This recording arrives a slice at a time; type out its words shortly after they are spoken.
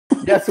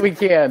Yes, we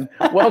can.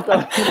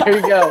 Welcome. There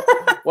you go.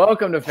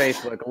 Welcome to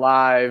Facebook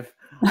Live.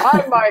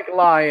 I'm Mike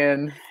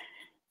Lyon.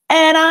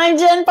 And I'm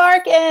Jen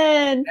Barkin.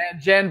 And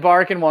Jen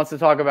Barkin wants to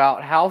talk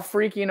about how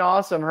freaking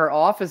awesome her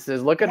office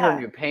is. Look at her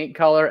new paint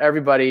color.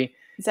 Everybody,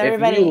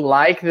 if you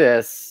like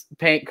this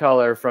paint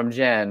color from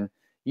Jen,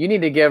 you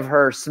need to give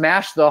her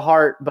smash the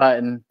heart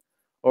button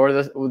or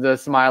the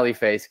smiley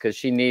face because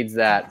she needs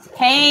that.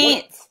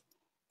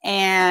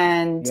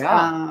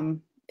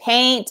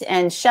 Paint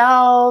and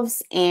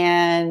shelves,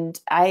 and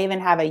I even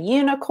have a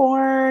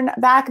unicorn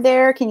back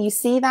there. Can you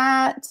see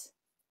that?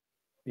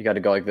 You got to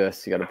go like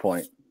this. You got to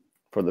point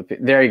for the.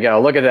 There you go.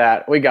 Look at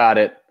that. We got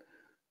it.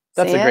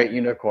 That's a great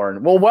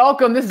unicorn. Well,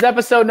 welcome. This is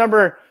episode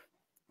number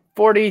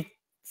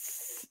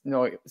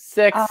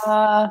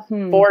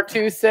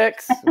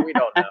 426. We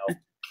don't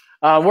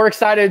know. We're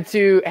excited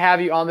to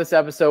have you on this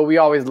episode. We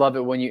always love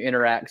it when you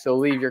interact. So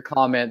leave your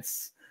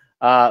comments,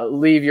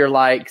 leave your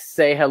likes,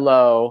 say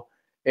hello.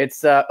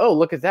 It's oh,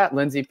 look at that,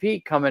 Lindsay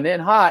Peak coming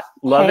in hot.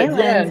 Love it,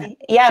 Jen.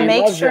 Yeah,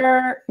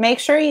 make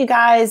sure you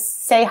guys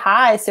say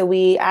hi so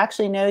we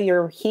actually know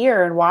you're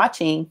here and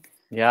watching.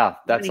 Yeah,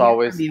 that's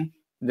always.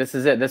 This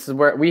is it. This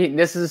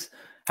is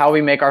how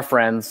we make our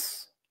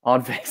friends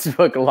on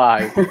Facebook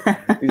Live.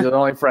 These are the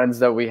only friends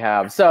that we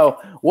have. So,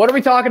 what are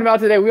we talking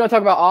about today? We want to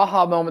talk about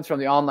aha moments from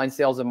the Online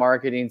Sales and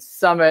Marketing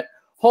Summit.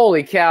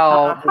 Holy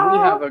cow! We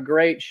have a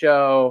great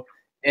show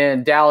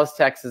in Dallas,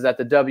 Texas, at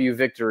the W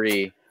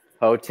Victory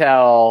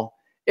Hotel.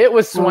 It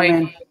was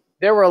swinging.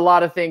 There were a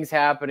lot of things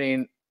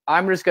happening.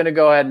 I'm just going to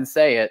go ahead and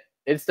say it.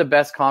 It's the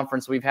best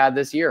conference we've had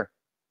this year.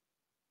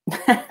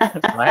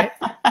 Right?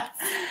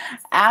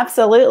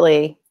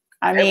 Absolutely.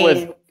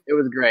 It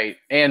was great.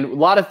 And a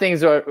lot of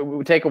things are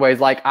takeaways.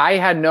 Like, I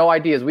had no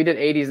ideas. We did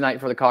 80s night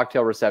for the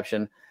cocktail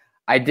reception.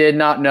 I did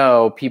not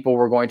know people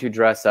were going to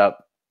dress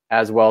up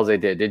as well as they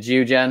did. Did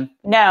you, Jen?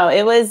 No,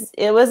 it was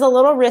a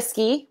little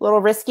risky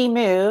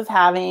move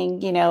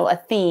having,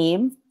 a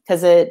theme,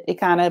 because it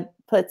kind of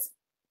puts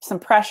some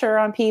pressure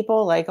on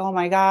people. Like, oh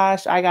my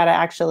gosh, I got to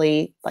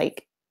actually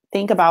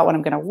think about what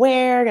I'm going to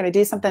wear, going to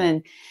do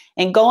something.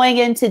 And going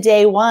into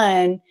day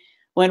one,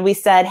 when we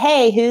said,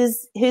 hey,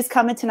 who's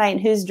coming tonight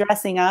and who's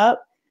dressing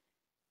up?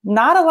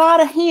 Not a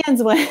lot of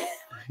hands went.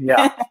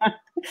 Yeah.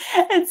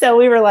 And so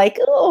we were like,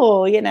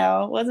 oh,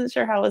 wasn't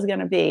sure how it was going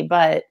to be.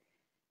 But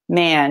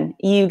man,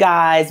 you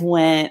guys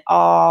went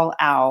all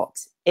out.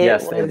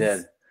 Yes, they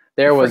did.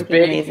 There was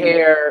big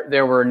hair.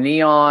 There were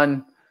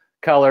neon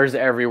colors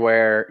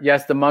everywhere.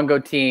 Yes, the Mungo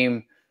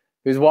team,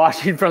 who's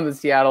watching from the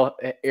Seattle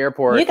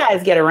airport. You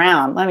guys get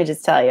around, let me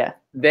just tell you.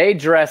 They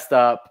dressed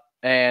up.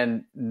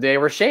 And they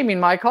were shaming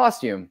my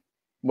costume,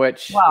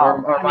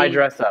 or my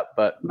dress up,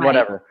 but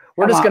whatever.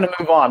 We're just going to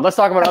move on. Let's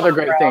talk about other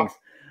great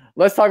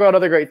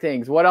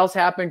things. What else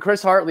happened?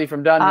 Chris Hartley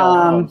from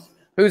Dunhill Homes,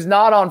 who's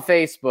not on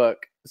Facebook,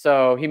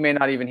 so he may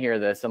not even hear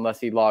this unless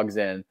he logs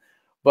in.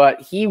 But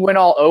he went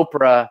all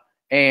Oprah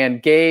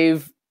and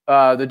gave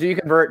the Do You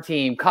Convert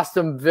team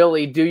custom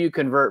Villy Do You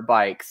Convert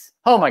bikes.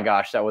 Oh my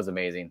gosh, that was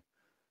amazing.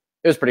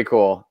 It was pretty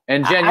cool.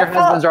 And Jen, your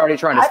husband's already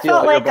trying to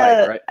steal your bike,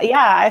 right?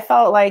 Yeah, I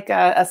felt like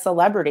a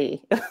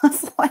celebrity. It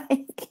was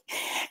like,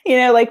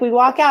 we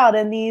walk out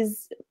and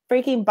these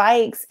freaking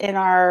bikes in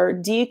our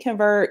Do You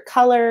Convert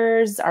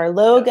colors, our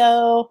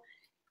logo.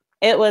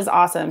 Yes. It was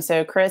awesome.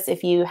 So Chris,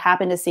 if you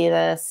happen to see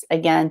this,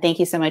 again, thank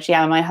you so much.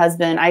 Yeah, my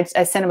husband, I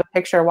sent him a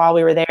picture while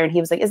we were there and he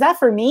was like, is that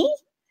for me?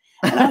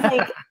 And I was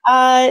like,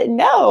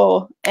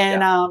 no.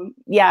 And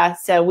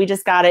so we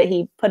just got it.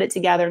 He put it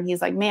together and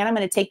he's like, man, I'm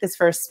going to take this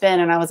for a spin.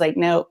 And I was like,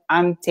 no,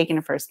 I'm taking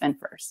it for a spin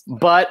first.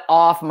 Butt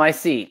off my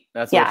seat.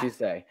 That's what you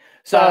say.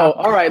 So,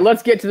 all right,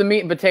 let's get to the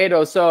meat and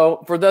potatoes.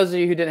 So for those of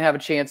you who didn't have a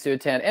chance to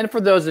attend, and for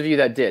those of you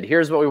that did,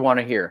 here's what we want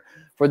to hear.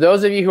 For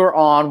those of you who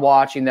are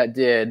watching that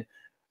did,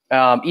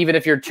 even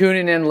if you're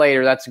tuning in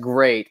later, that's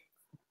great.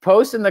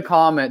 Post in the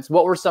comments,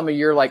 what were some of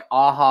your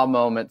aha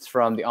moments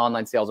from the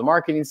Online Sales and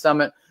Marketing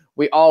Summit?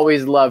 We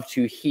always love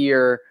to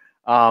hear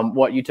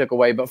what you took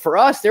away. But for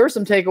us, there were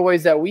some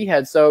takeaways that we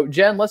had. So,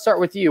 Jen, let's start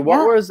with you.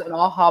 What was an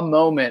aha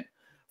moment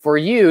for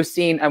you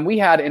seeing, and we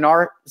had in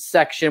our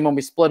section when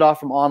we split off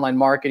from online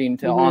marketing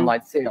to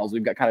online sales,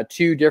 we've got kind of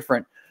two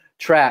different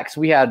tracks.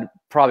 We had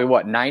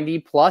probably 90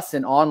 plus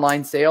in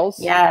online sales.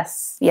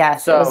 Yes.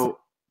 So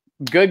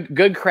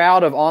good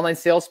crowd of online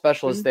sales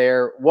specialists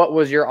there. What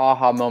was your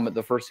aha moment,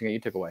 the first thing that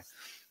you took away?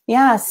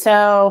 Yeah.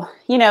 So,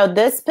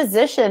 this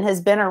position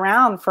has been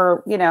around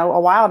for, a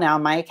while now,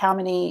 Mike. How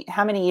many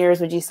years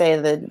would you say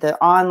the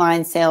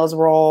online sales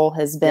role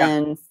has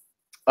been? Yeah.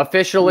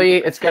 Officially,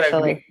 it's going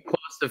to be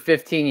close to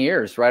 15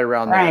 years, right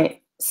around there.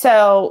 Right.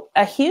 So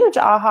a huge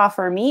aha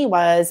for me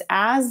was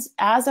as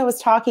I was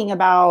talking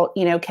about,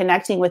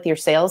 connecting with your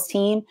sales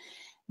team,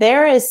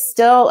 there is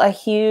still a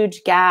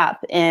huge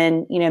gap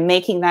in,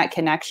 making that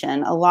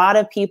connection. A lot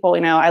of people,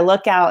 I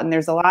look out and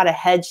there's a lot of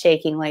head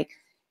shaking, like,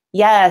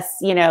 yes,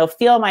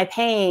 feel my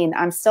pain.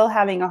 I'm still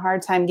having a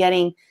hard time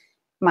getting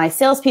my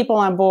salespeople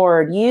on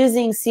board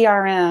using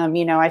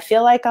CRM. I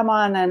feel like I'm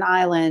on an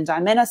island.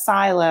 I'm in a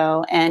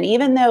silo. And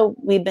even though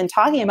we've been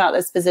talking about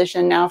this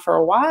position now for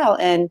a while,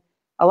 and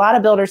a lot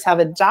of builders have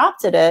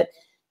adopted it,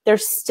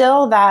 there's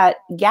still that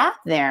gap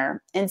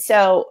there. And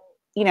so,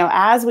 you know,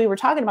 as we were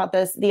talking about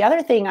this, the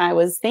other thing I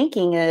was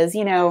thinking is,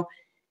 you know,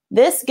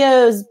 this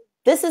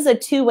is a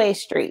two-way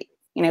street.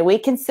 You know, we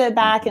can sit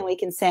back and we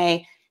can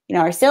say, you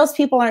know, our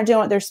salespeople aren't doing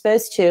what they're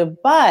supposed to,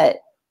 but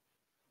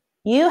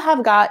you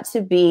have got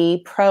to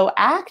be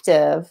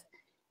proactive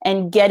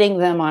and getting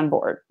them on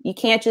board. You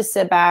can't just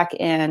sit back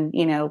and,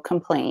 you know,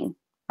 complain,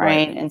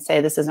 right? And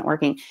say this isn't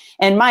working.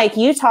 And Mike,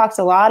 you talked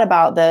a lot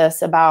about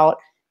this, about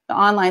the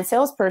online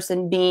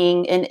salesperson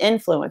being an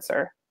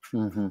influencer,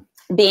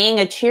 being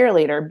a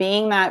cheerleader,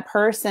 being that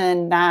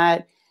person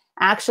that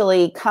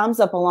actually comes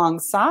up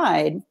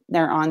alongside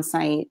their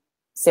on-site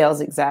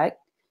sales exec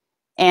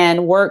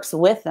and works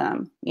with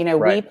them. You know,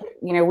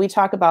 we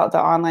talk about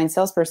the online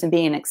salesperson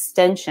being an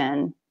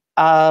extension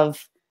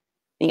of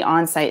the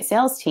on-site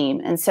sales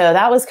team. And so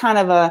that was kind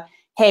of a,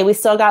 hey, we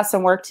still got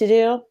some work to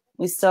do.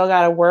 We still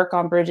got to work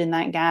on bridging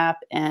that gap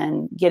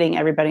and getting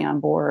everybody on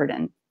board.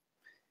 And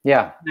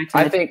yeah,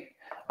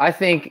 I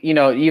think, you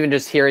know, even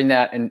just hearing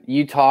that and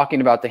you talking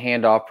about the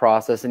handoff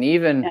process and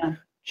even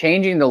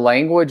changing the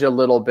language a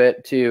little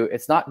bit to,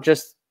 it's not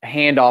just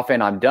handoff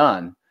and I'm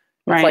done.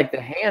 It's like the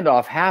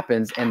handoff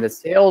happens and the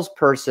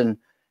salesperson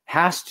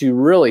has to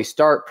really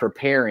start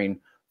preparing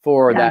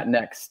for that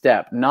next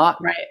step, not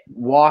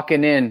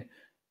walking in,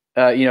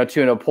 you know,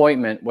 to an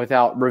appointment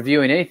without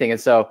reviewing anything.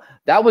 And so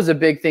that was a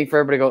big thing for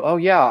everybody to go, oh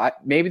yeah,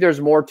 maybe there's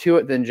more to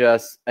it than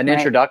just an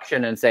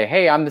introduction and say,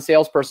 hey, I'm the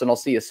salesperson. I'll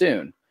see you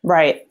soon.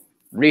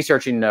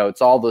 Researching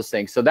notes, all those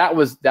things. So that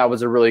was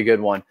a really good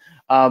one.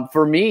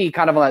 For me,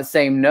 kind of on that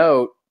same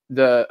note,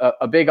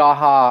 a big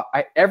aha,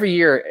 every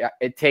year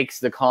it takes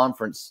the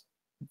conference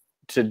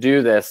to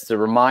do this, to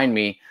remind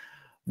me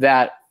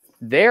that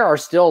there are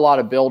still a lot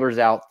of builders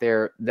out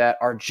there that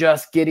are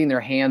just getting their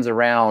hands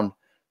around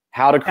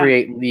how to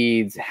create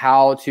leads,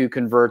 how to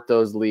convert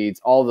those leads,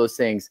 all those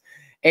things.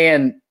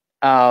 And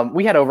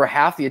we had over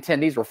half the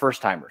attendees were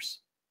first timers,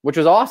 which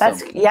was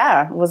awesome.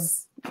 It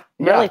was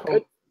really cool.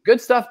 Good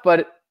stuff,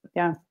 but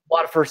a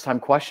lot of first time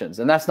questions.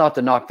 And that's not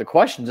to knock the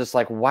questions. It's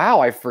like, wow,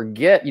 I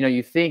forget, you know,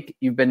 you think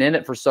you've been in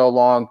it for so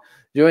long,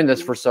 doing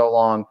this for so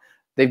long,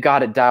 they've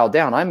got it dialed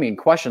down. I mean,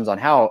 questions on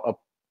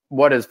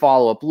what does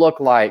follow-up look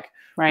like?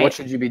 What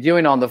should you be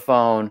doing on the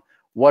phone?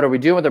 What are we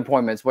doing with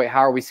appointments? Wait, how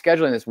are we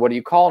scheduling this? What do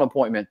you call an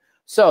appointment?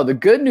 So the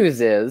good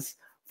news is,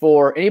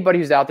 for anybody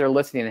who's out there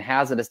listening and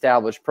has an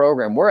established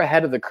program, we're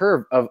ahead of the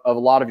curve of a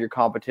lot of your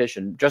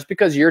competition. Just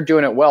because you're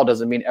doing it well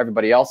doesn't mean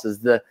everybody else is.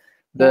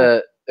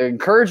 The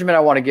encouragement I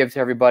want to give to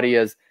everybody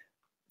is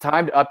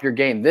time to up your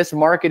game. This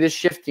market is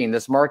shifting.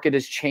 This market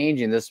is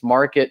changing. This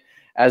market,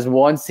 as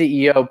one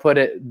CEO put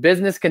it,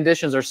 business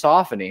conditions are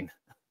softening,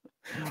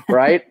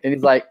 right? And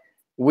he's like,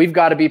 we've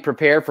got to be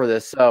prepared for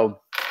this. So,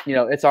 you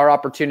know, it's our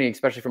opportunity,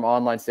 especially from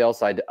online sales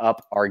side, to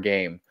up our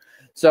game.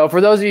 So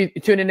for those of you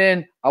tuning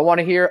in, I want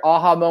to hear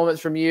aha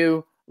moments from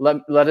you.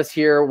 Let us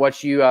hear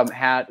what you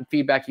had,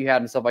 feedback you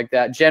had and stuff like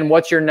that. Jen,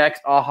 what's your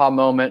next aha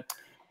moment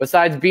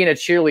besides being a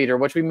cheerleader,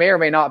 which we may or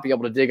may not be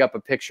able to dig up a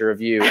picture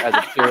of you as a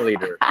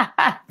cheerleader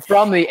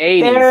from the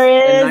 80s in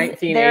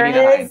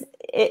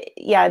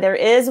 1989? There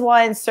is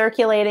one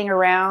circulating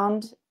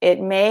around.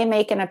 It may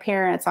make an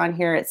appearance on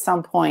here at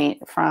some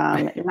point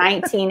from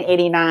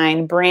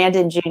 1989,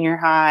 Brandon Junior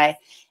High.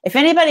 If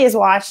anybody is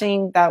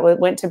watching that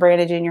went to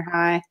Brandon Junior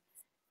High,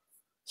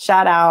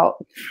 shout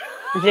out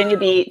Virginia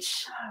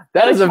Beach.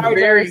 That's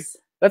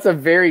a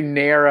very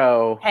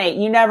narrow. Hey,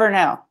 you never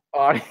know.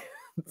 Audience.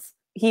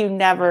 You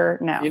never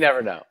know. You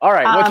never know. All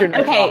right. What's your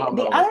next aha moment?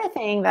 The other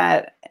thing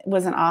that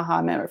was an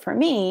aha moment for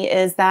me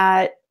is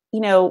that, you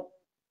know,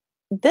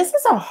 this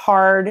is a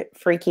hard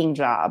freaking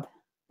job,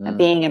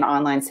 being an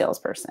online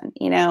salesperson,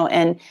 you know,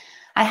 and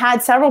I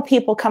had several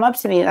people come up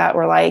to me that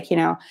were like, you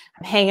know,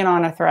 I'm hanging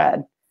on a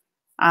thread.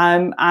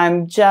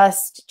 I'm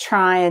just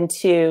trying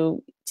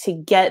to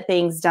get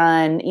things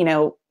done. You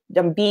know,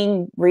 I'm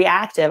being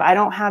reactive. I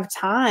don't have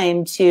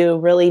time to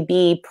really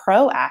be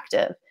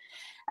proactive.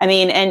 I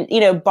mean, and,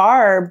 you know,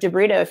 Barb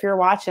DeBrito, if you're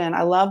watching,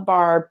 I love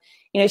Barb.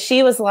 You know,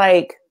 she was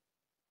like,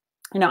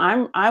 you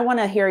know, I want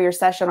to hear your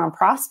session on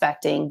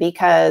prospecting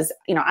because,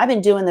 you know, I've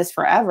been doing this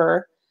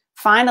forever,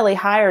 finally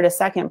hired a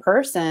second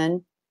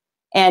person,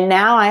 and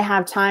now I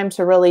have time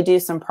to really do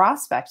some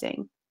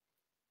prospecting.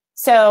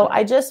 So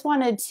I just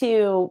wanted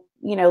to,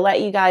 you know,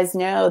 let you guys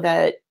know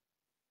that,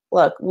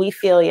 look, we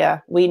feel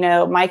you. We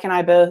know, Mike and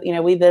I both, you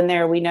know, we've been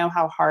there. We know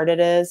how hard it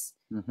is.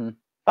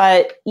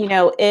 But, you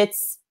know,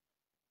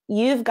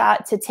 you've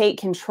got to take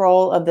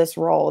control of this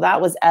role.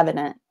 That was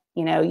evident.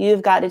 You know,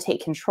 you've got to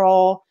take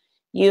control.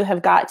 You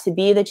have got to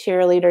be the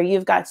cheerleader.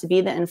 You've got to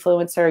be the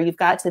influencer. You've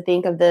got to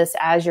think of this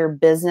as your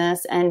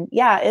business. And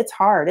yeah, it's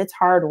hard. It's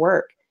hard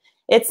work.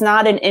 It's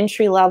not an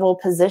entry-level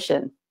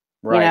position.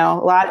 You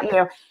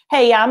know,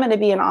 hey, yeah, I'm going to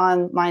be an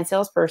online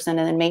salesperson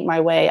and then make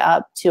my way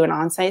up to an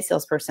on-site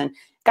salesperson.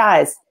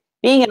 Guys,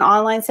 being an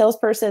online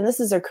salesperson, this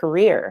is a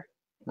career.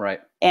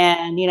 Right.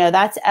 And, you know,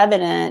 that's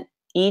evident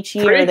each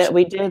year that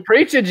we do.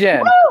 Preach it,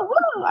 Jen. Woo,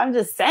 woo. I'm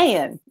just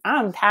saying,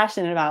 I'm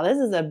passionate about this.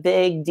 This is a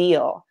big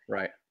deal.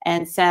 Right.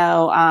 And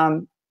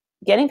so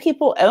getting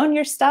people own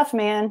your stuff,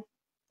 man.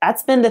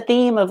 That's been the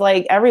theme of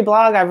like every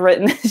blog I've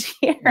written this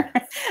year.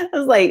 I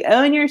was like,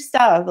 own your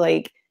stuff,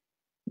 like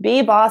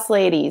be boss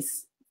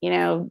ladies, you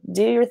know,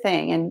 do your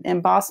thing,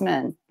 and boss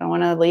men. I don't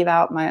want to leave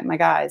out my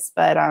guys,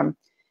 but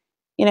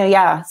you know,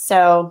 yeah.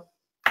 So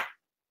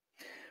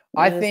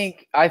I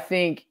think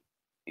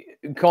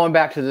going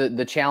back to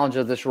the challenge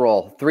of this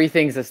role, 3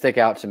 things that stick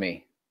out to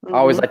me. I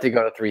always like to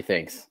go to 3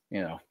 things,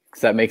 you know,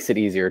 because that makes it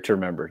easier to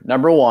remember.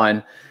 Number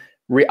 1,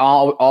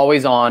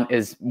 always on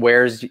is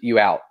wears you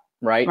out,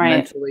 right?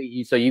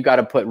 Mentally. So you got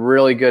to put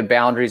really good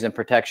boundaries and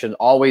protection.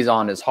 Always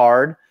on is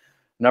hard.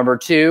 Number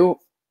 2,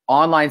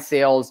 online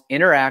sales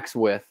interacts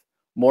with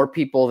more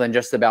people than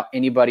just about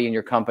anybody in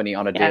your company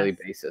on a daily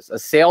basis. A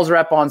sales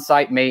rep on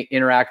site may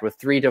interact with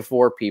 3 to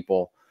 4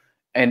 people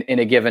in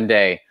a given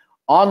day.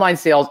 Online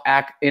sales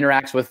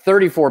interacts with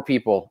 34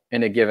 people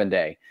in a given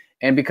day.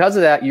 And because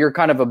of that, you're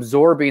kind of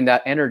absorbing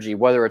that energy,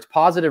 whether it's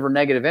positive or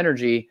negative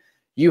energy.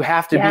 You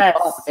have to be up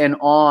and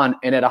on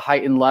and at a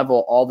heightened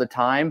level all the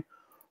time.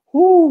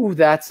 Whoo,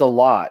 that's a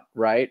lot,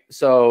 right?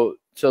 So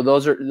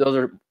those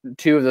are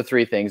 2 of the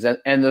 3 things.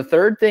 And the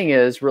third thing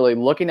is really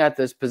looking at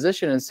this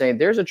position and saying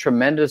there's a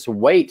tremendous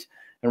weight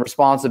and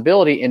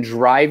responsibility in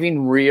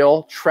driving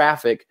real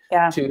traffic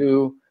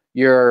to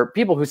your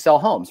people who sell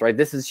homes, right?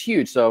 This is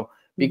huge. So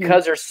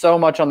because there's so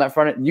much on that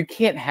front end, you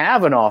can't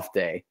have an off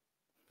day.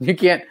 You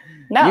can't.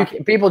 No.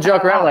 People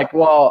joke around like,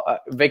 well,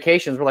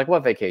 vacations. We're like,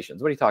 what vacations?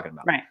 What are you talking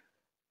about? Right.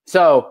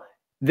 So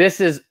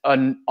this is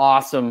an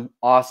awesome,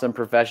 awesome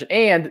profession.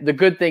 And the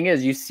good thing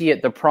is you see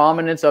it, the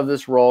prominence of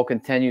this role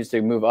continues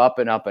to move up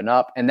and up and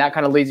up. And that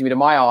kind of leads me to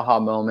my aha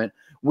moment.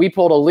 We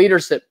pulled a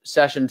leadership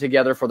session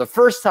together for the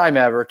first time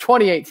ever,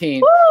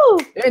 2018,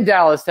 in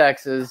Dallas,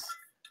 Texas.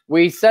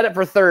 We set it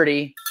for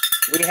 30.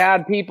 We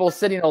had people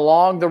sitting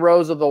along the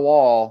rows of the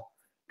wall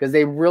because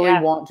they really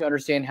want to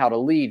understand how to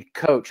lead,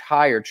 coach,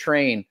 hire,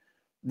 train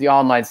the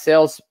online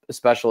sales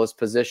specialist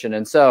position.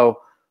 And so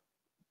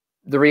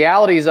the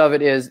realities of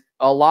it is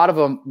a lot of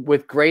them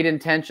with great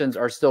intentions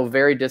are still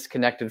very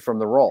disconnected from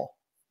the role.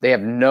 They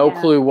have no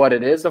clue what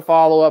it is to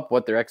follow up,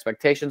 what their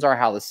expectations are,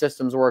 how the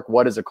systems work,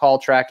 what is a call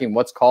tracking,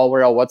 what's call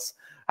rail,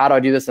 how do I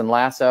do this in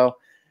Lasso?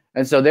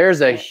 And so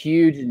there's a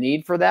huge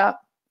need for that.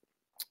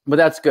 But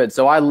that's good.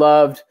 So I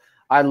loved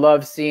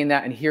seeing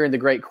that and hearing the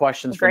great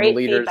questions from the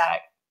leaders.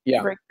 Feedback.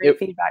 Yeah, great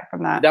feedback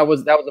from that. That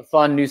was a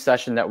fun new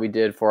session that we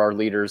did for our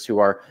leaders who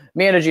are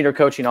managing or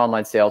coaching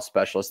online sales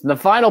specialists. And the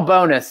final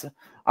bonus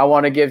I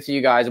want to give to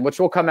you guys, which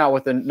will come out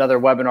with another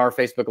webinar,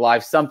 Facebook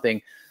Live,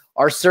 something.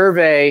 Our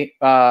survey,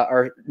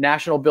 our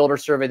national builder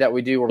survey that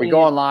we do, where we go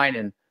online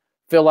and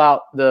fill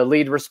out the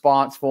lead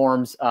response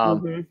forms.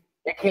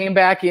 It came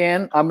back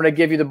in. I'm going to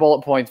give you the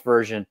bullet points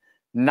version.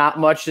 Not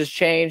much has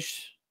changed,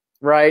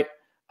 right?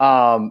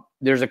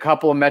 There's a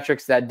couple of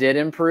metrics that did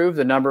improve.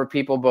 The number of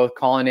people both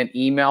calling in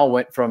email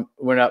went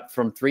up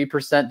from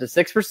 3% to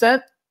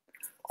 6%.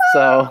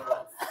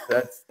 So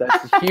that's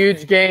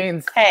huge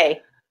gains.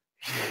 Hey,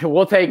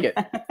 we'll take it.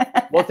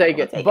 We'll take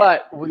it.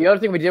 But the other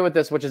thing we did with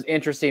this, which is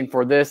interesting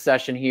for this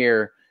session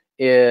here,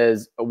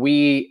 is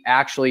we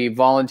actually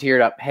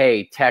volunteered up,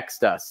 hey,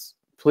 text us.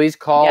 Please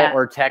call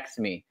or text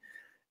me.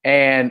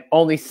 And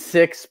only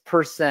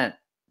 6%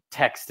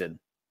 texted.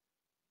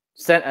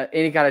 Sent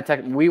any kind of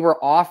text. We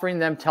were offering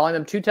them, telling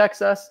them to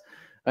text us,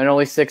 and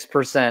only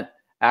 6%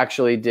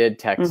 actually did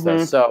text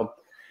us. So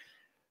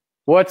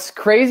what's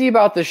crazy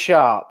about the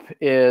shop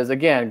is,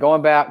 again,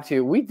 going back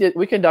to, we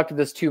conducted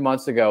this 2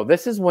 months ago.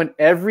 This is when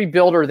every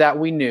builder that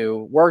we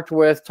knew, worked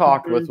with,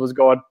 talked with, was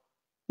going,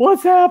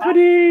 what's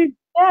happening?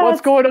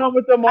 What's going on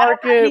with the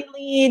market?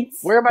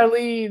 Where are my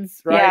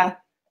leads? Right? Yeah.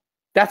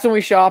 That's when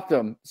we shopped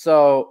them.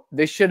 So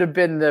they should have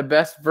been the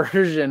best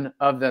version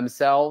of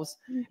themselves.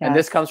 Yes. And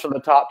this comes from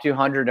the top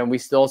 200, and we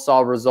still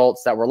saw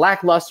results that were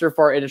lackluster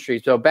for our industry.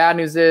 So bad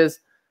news is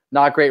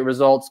not great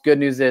results. Good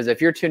news is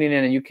if you're tuning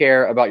in and you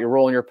care about your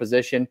role and your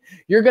position,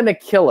 you're going to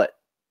kill it,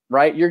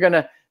 right?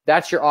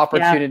 That's your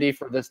opportunity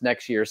for this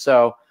next year.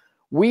 So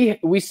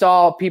we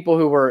saw people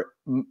who were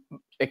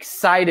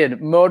excited,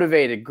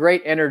 motivated,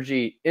 great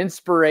energy,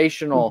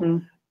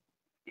 inspirational,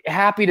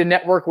 happy to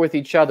network with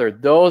each other.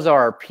 Those are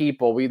our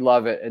people. We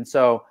love it. And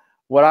so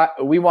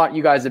we want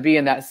you guys to be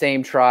in that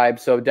same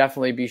tribe. So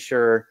definitely be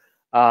sure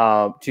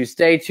to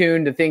stay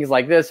tuned to things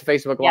like this,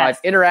 Facebook Live,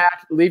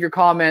 interact, leave your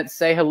comments,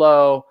 say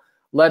hello,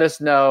 let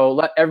us know,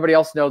 let everybody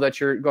else know that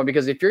you're going,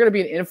 because if you're going to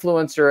be an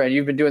influencer and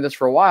you've been doing this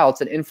for a while,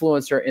 it's an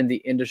influencer in the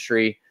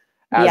industry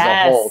as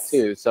a whole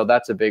too. So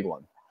that's a big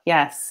one.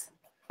 Yes,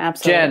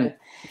 absolutely.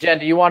 Jen,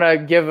 do you want to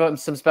give them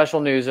some special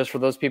news just for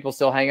those people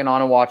still hanging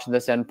on and watching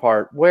this end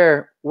part?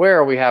 Where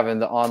are we having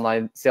the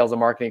online sales and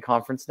marketing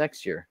conference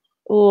next year?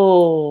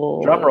 Ooh.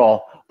 Drum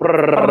roll.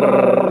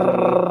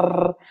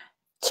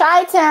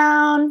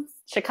 Chi-Town,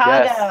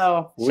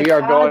 Chicago. Yes, we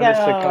are going to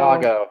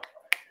Chicago.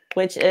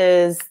 Which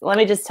is, let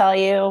me just tell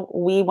you,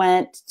 we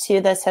went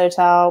to this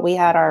hotel. We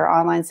had our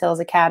online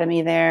sales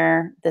academy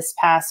there this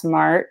past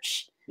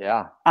March.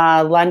 Yeah.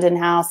 London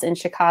House in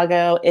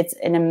Chicago. It's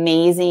an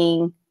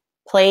amazing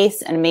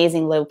place, an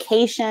amazing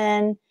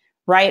location,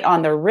 right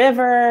on the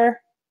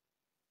river.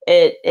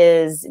 It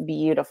is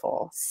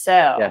beautiful.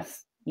 So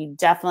yes, you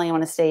definitely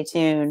want to stay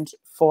tuned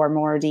for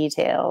more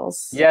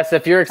details. Yes,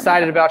 if you're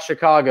excited about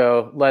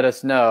Chicago, let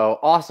us know.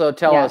 Also,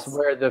 tell us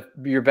where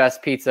your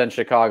best pizza in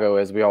Chicago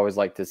is. We always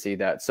like to see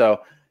that. So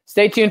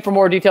stay tuned for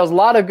more details. A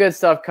lot of good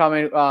stuff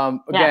coming.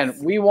 Again,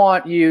 we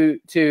want you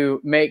to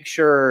make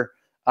sure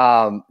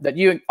that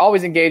you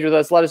always engage with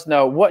us. Let us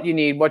know what you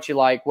need, what you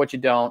like, what you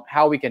don't,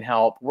 how we can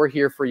help. We're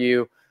here for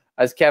you.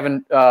 As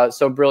Kevin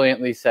so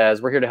brilliantly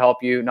says, we're here to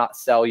help you, not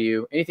sell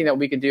you. Anything that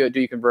we can do at Do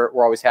You Convert,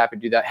 we're always happy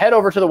to do that. Head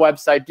over to the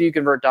website,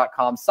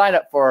 doyouconvert.com. Sign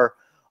up for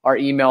our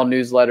email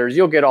newsletters.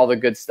 You'll get all the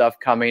good stuff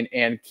coming,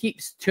 and keep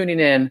tuning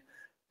in.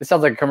 This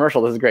sounds like a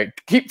commercial. This is great.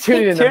 Keep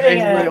tuning in to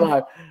Facebook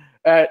Live.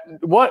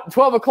 At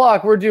 12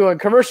 o'clock, we're doing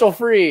commercial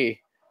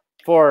free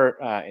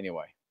for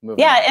anyway.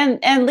 Yeah,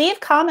 and leave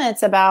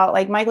comments about,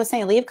 like Mike was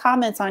saying, leave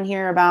comments on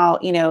here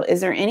about,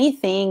 is there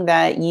anything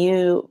that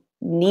you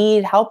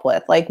need help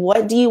with? Like,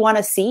 what do you want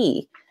to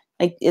see?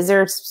 Like, is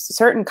there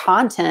certain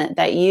content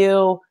that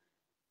you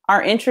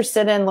are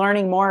interested in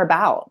learning more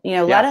about?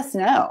 Let us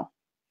know.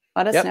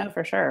 Let us know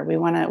for sure. We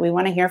want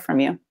to hear from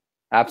you.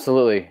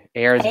 Absolutely.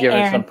 Aaron's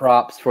giving some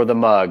props for the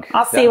mug.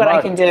 I'll see what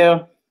I can do.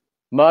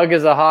 Mug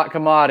is a hot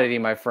commodity,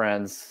 my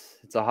friends.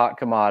 It's a hot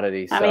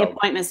commodity. How many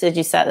appointments did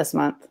you set this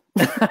month?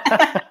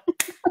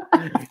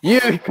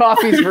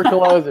 Coffees for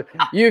closer.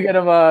 You get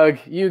a mug.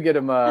 You get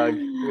a mug.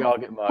 We all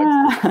get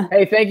mugs.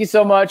 Hey, thank you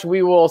so much.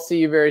 We will see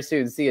you very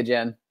soon. See you,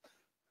 Jen.